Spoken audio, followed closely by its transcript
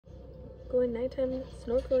going nighttime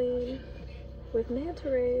snorkeling with manta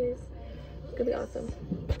rays. It's gonna be awesome.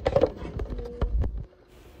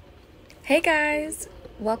 Hey guys,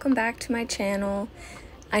 welcome back to my channel.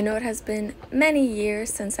 I know it has been many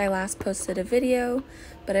years since I last posted a video,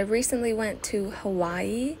 but I recently went to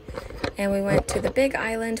Hawaii and we went to the Big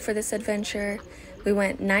Island for this adventure. We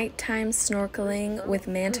went nighttime snorkeling with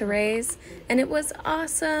manta rays and it was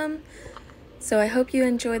awesome. So I hope you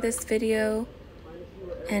enjoy this video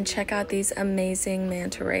and check out these amazing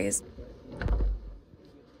manta rays.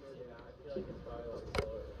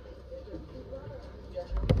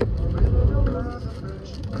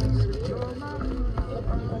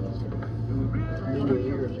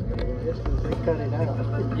 Cut it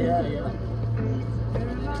out. Yeah.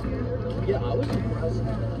 Yeah, I was impressed.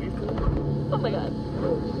 Oh my god.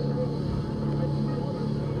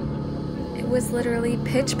 It was literally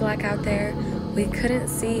pitch black out there. We couldn't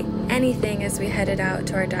see anything as we headed out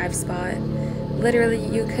to our dive spot. Literally,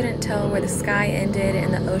 you couldn't tell where the sky ended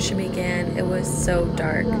and the ocean began. It was so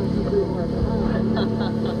dark.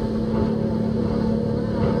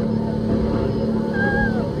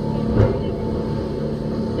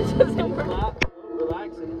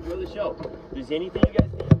 Relax and enjoy the show. If there's anything you guys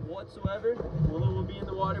need whatsoever, Kona will be in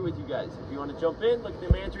the water with you guys. If you want to jump in, look at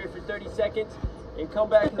the manta ray for 30 seconds, and come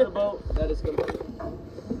back to the boat. That is complete.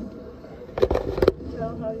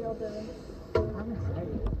 Chel, how y'all doing? I'm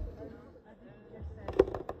excited.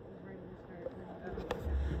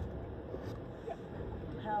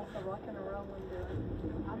 How's the rocking and rolling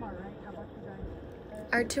doing? I'm alright. How about you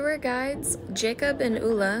guys? Our tour guides, Jacob and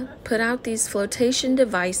Ula, put out these flotation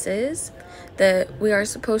devices that we are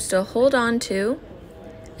supposed to hold on to,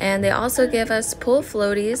 and they also give us pull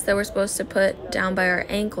floaties that we're supposed to put down by our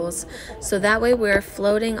ankles, so that way we're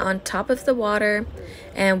floating on top of the water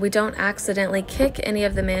and we don't accidentally kick any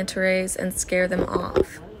of the manta rays and scare them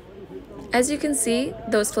off. As you can see,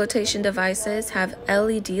 those flotation devices have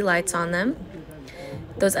LED lights on them.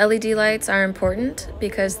 Those LED lights are important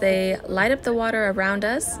because they light up the water around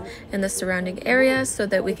us and the surrounding area so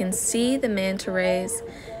that we can see the manta rays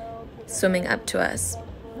swimming up to us.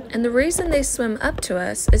 And the reason they swim up to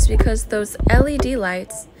us is because those LED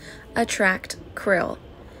lights attract krill.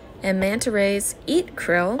 And manta rays eat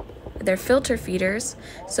krill. They're filter feeders.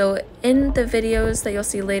 So in the videos that you'll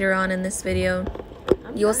see later on in this video,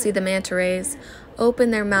 you'll see the manta rays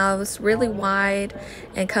open their mouths really wide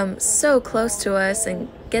and come so close to us and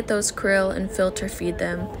get those krill and filter feed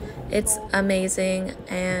them. It's amazing,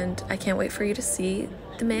 and I can't wait for you to see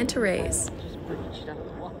the manta rays.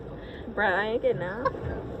 Bruh, I ain't getting out.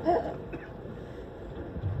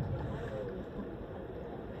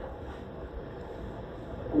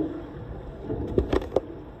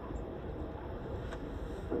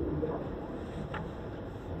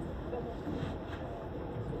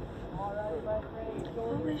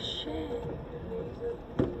 Holy shit.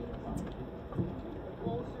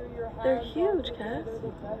 They're huge, Cass.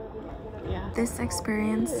 Yeah. This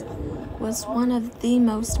experience was one of the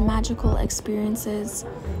most magical experiences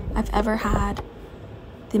I've ever had.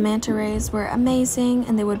 The manta rays were amazing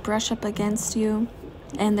and they would brush up against you,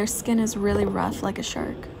 and their skin is really rough like a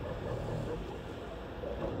shark.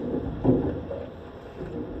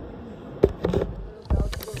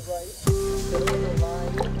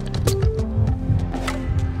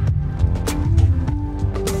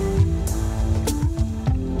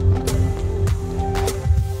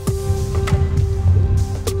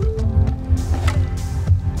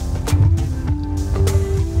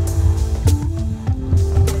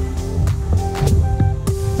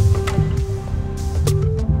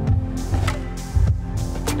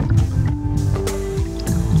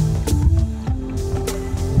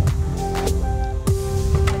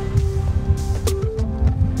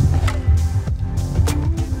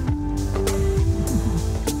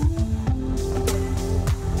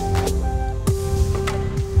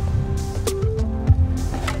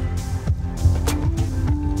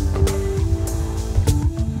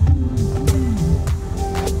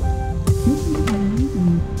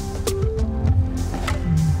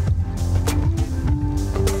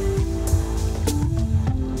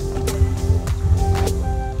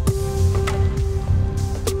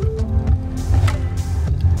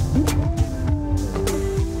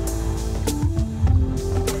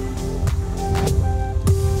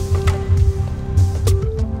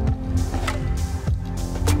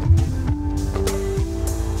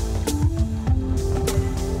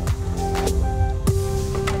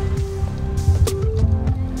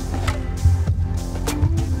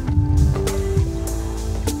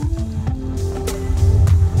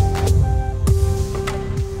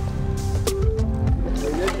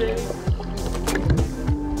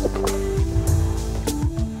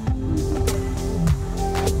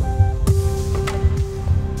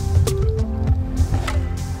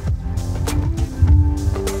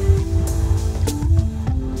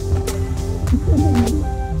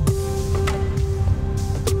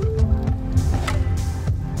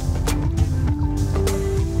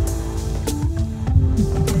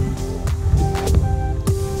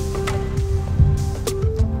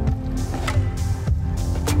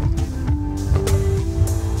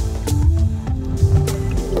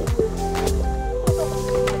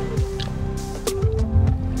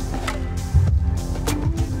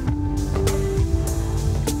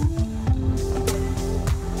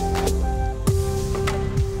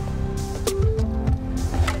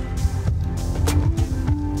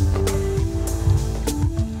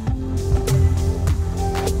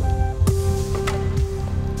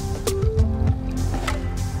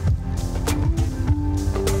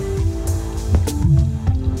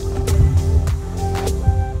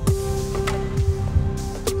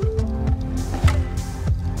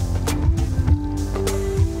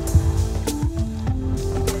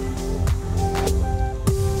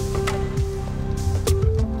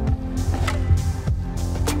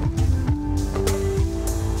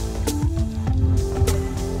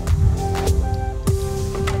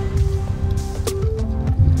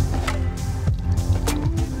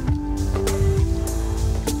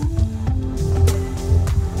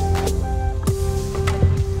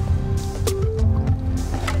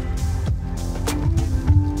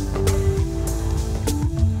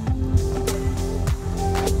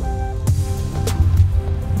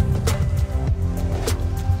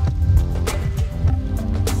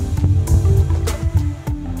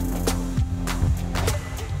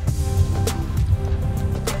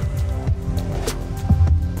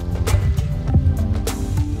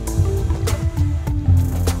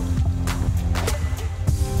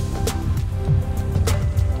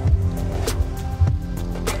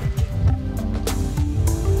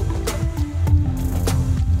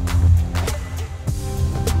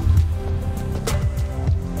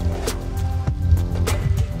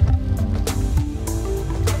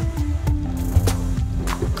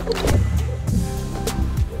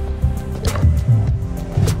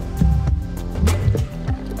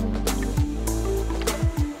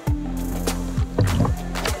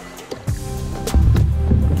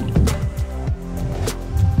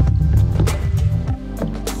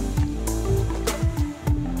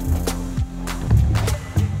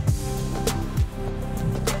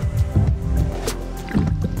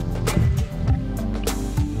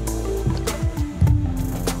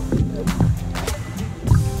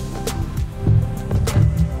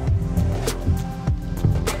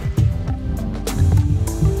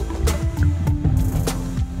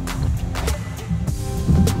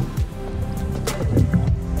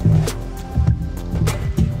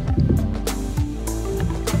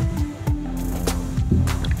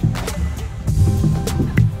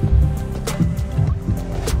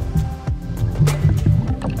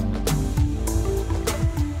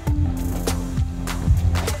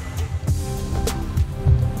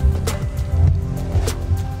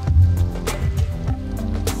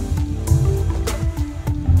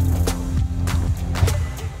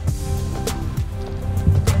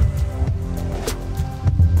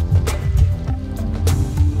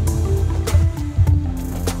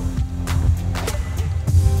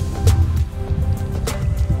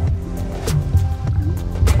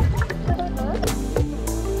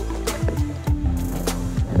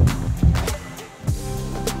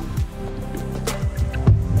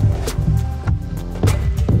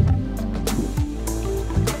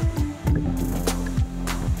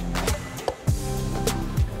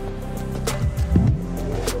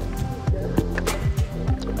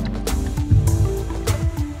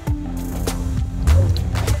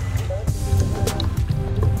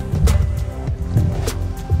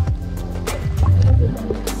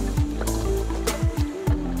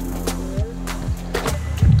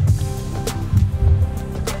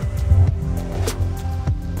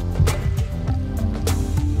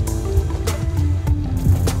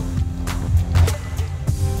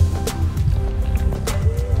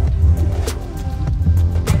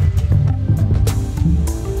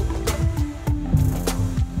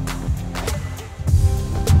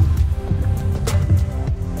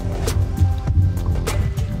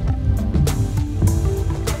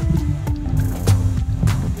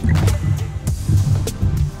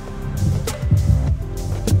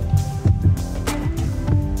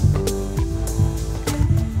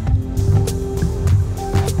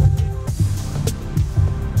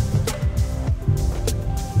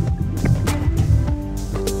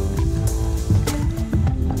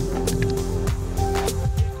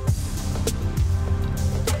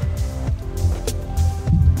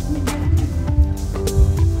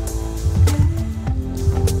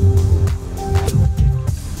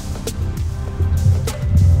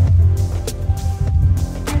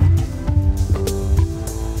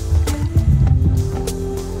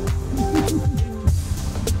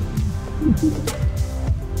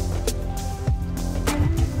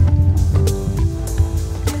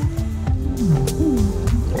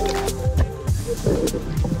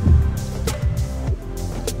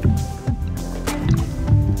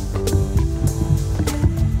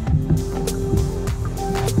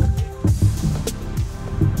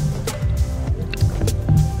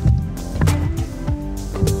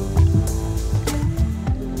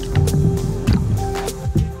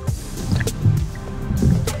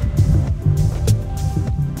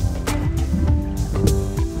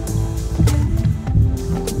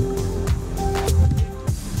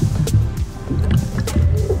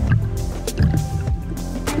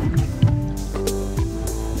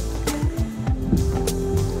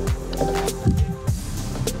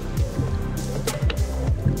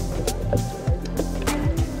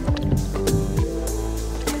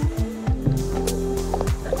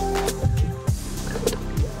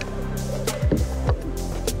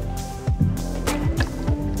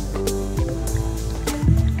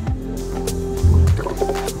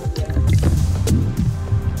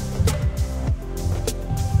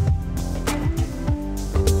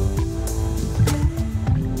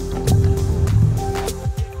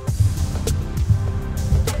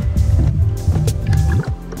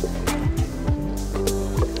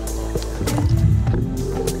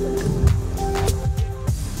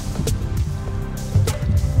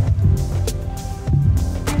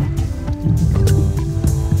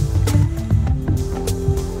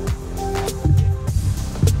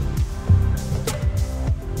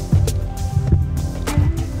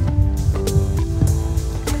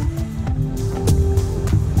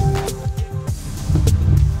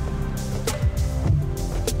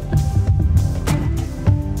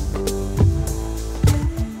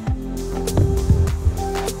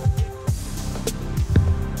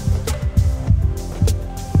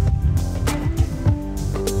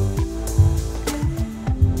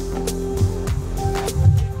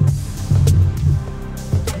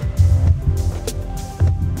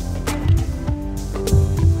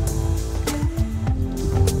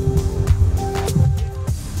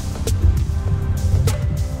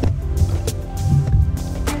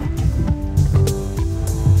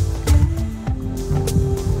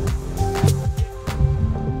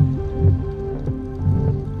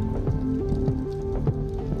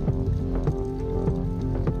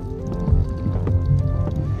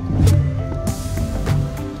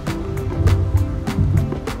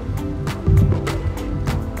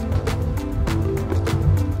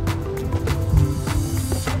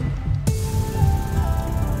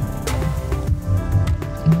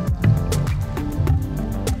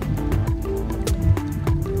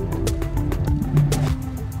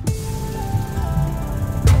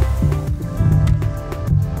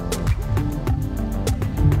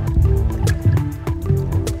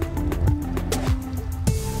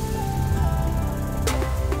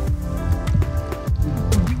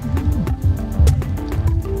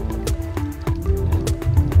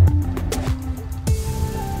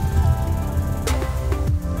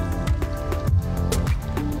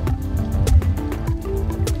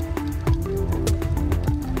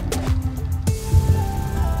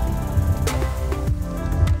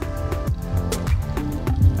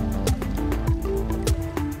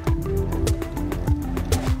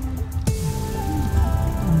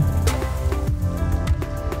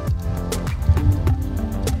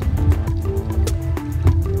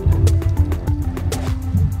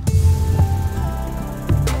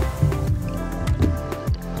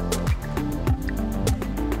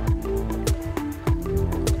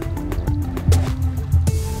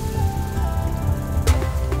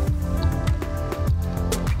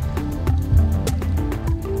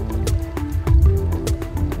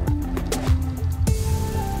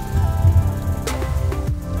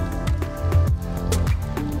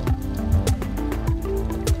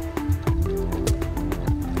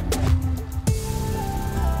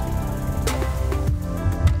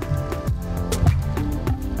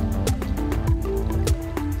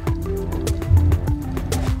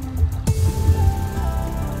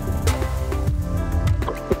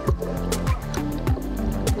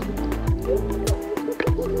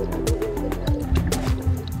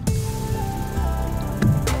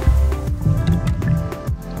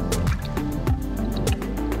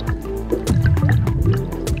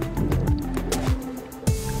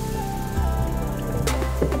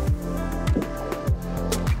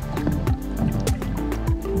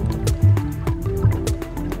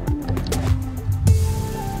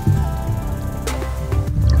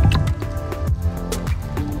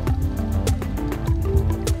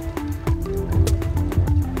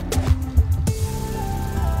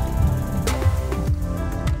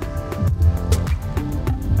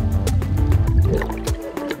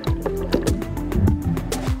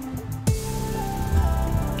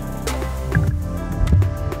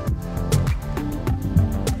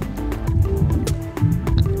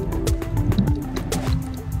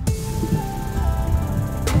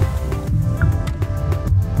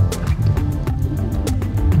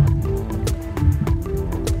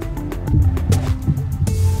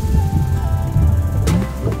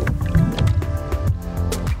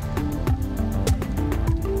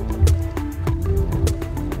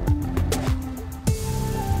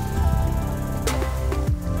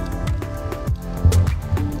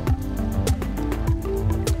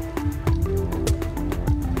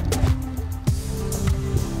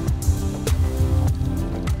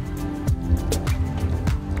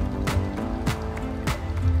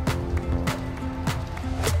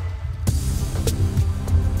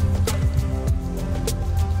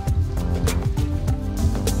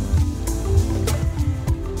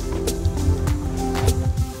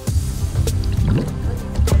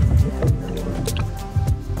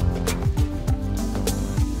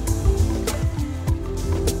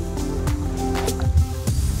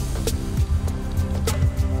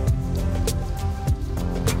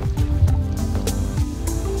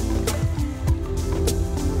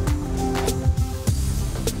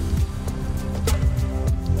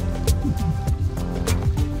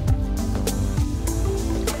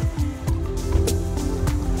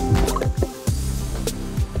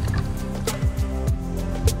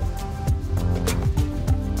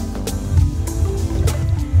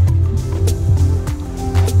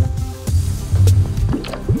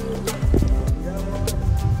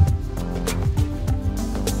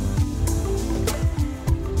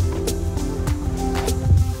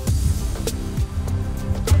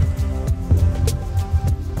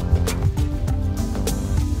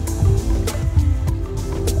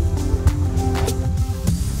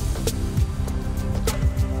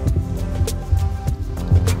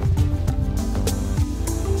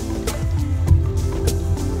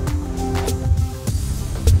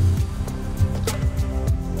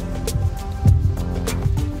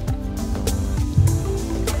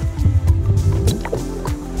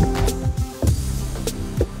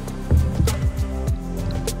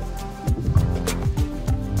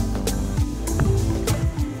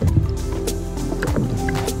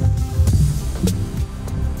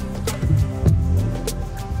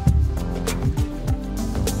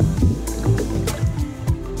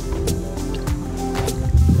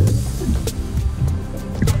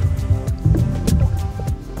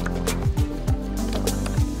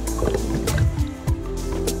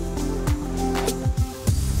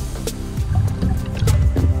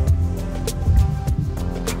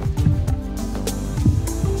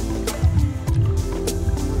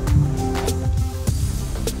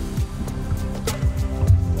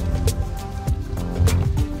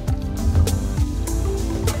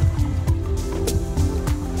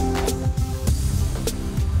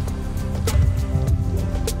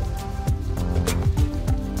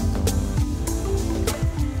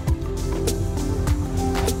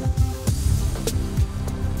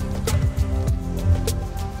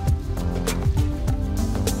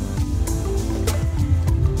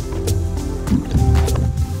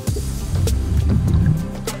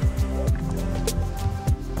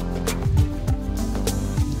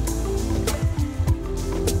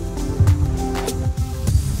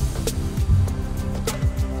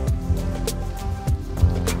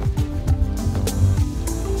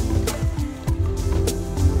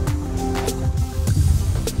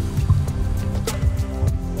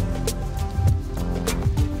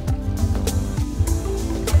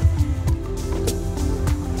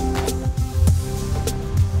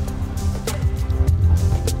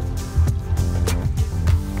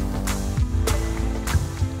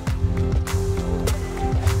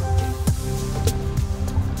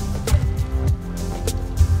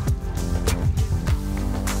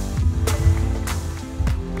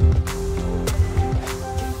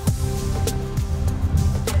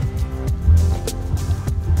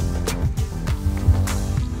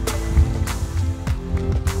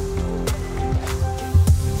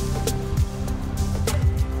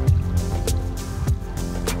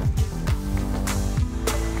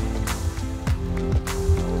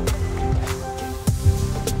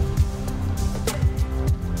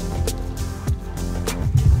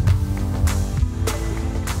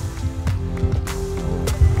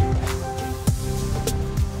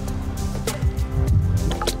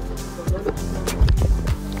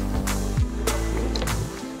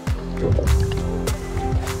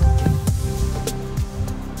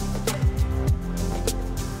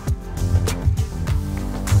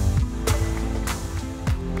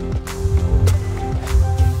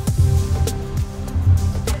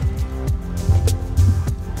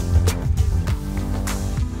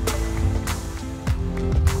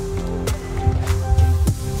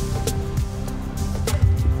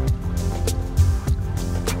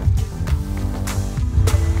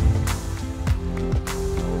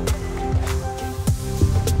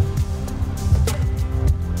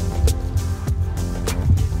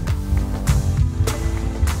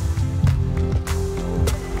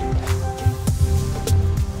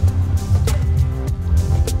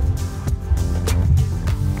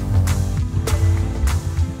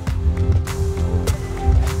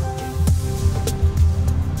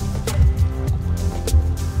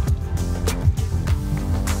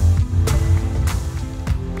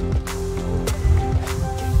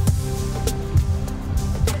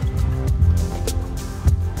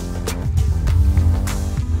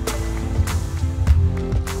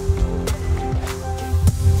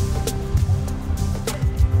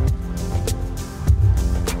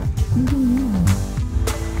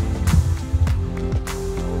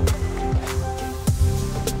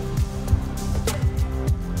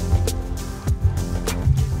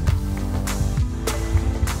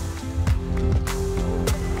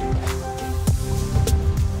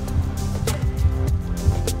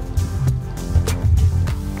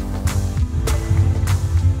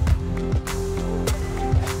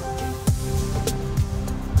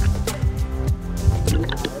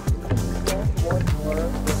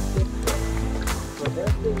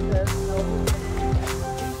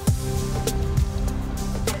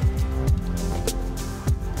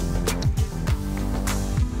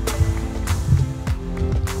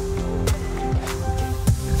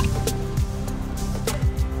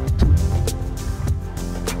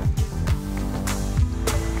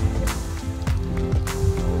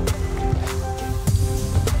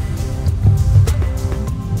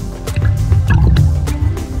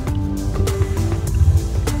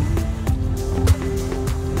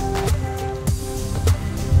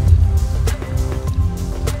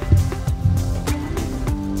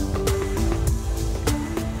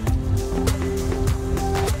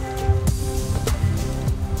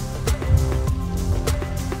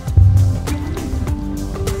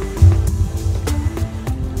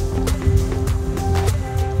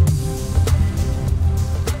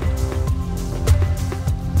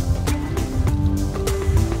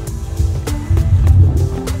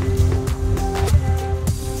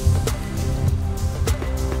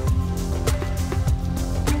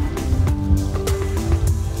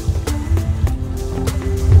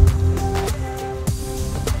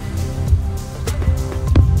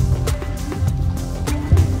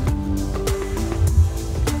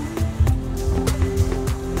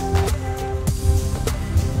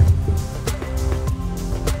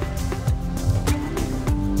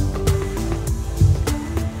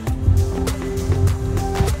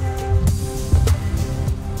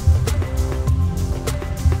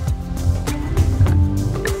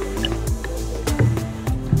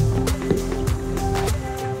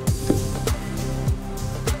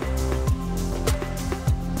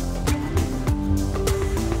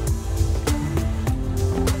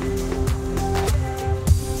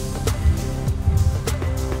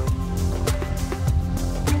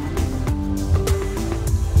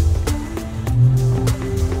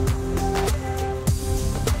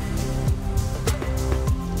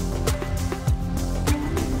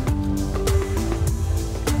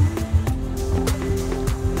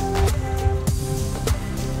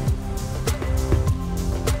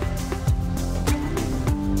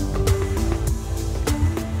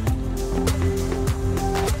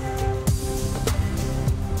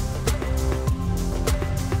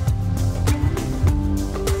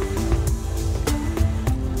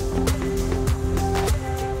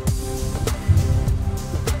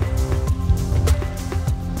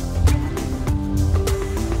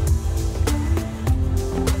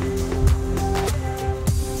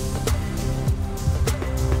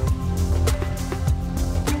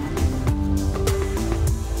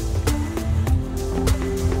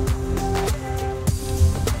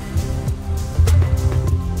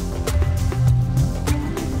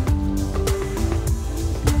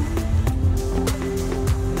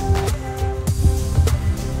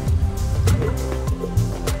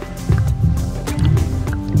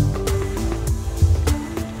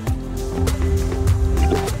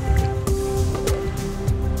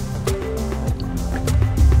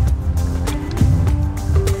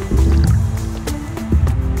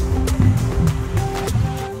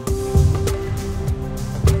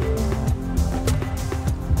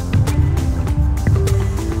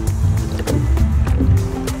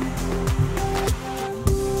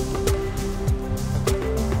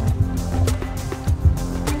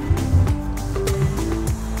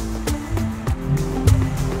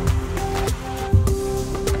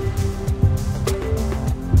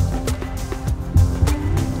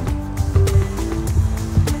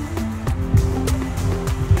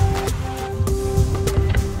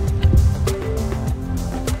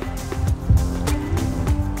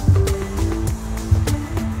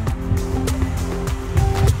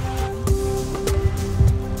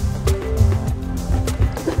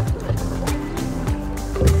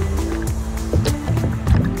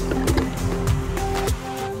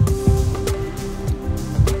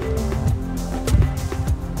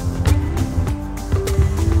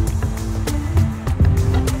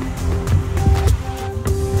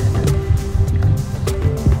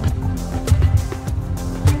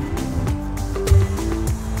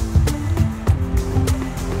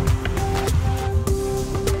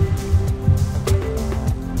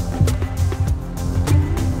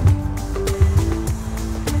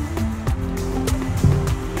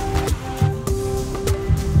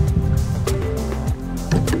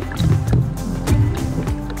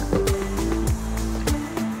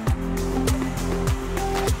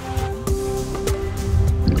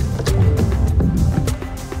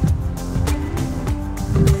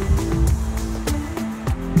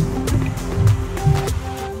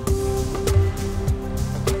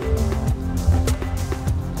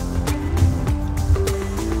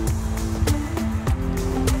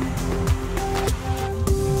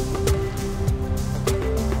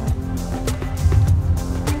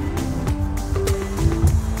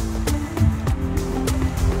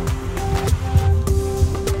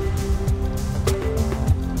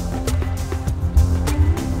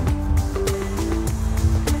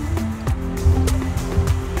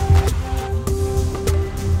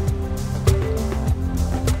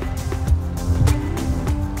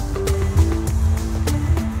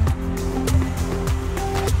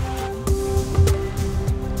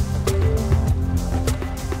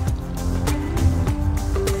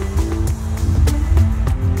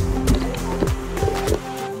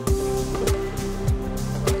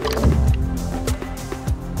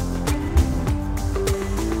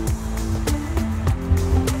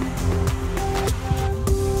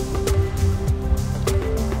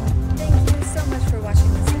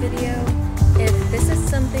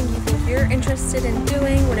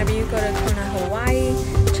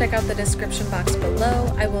 the description box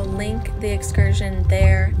below. I will link the excursion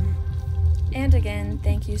there. And again,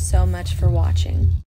 thank you so much for watching.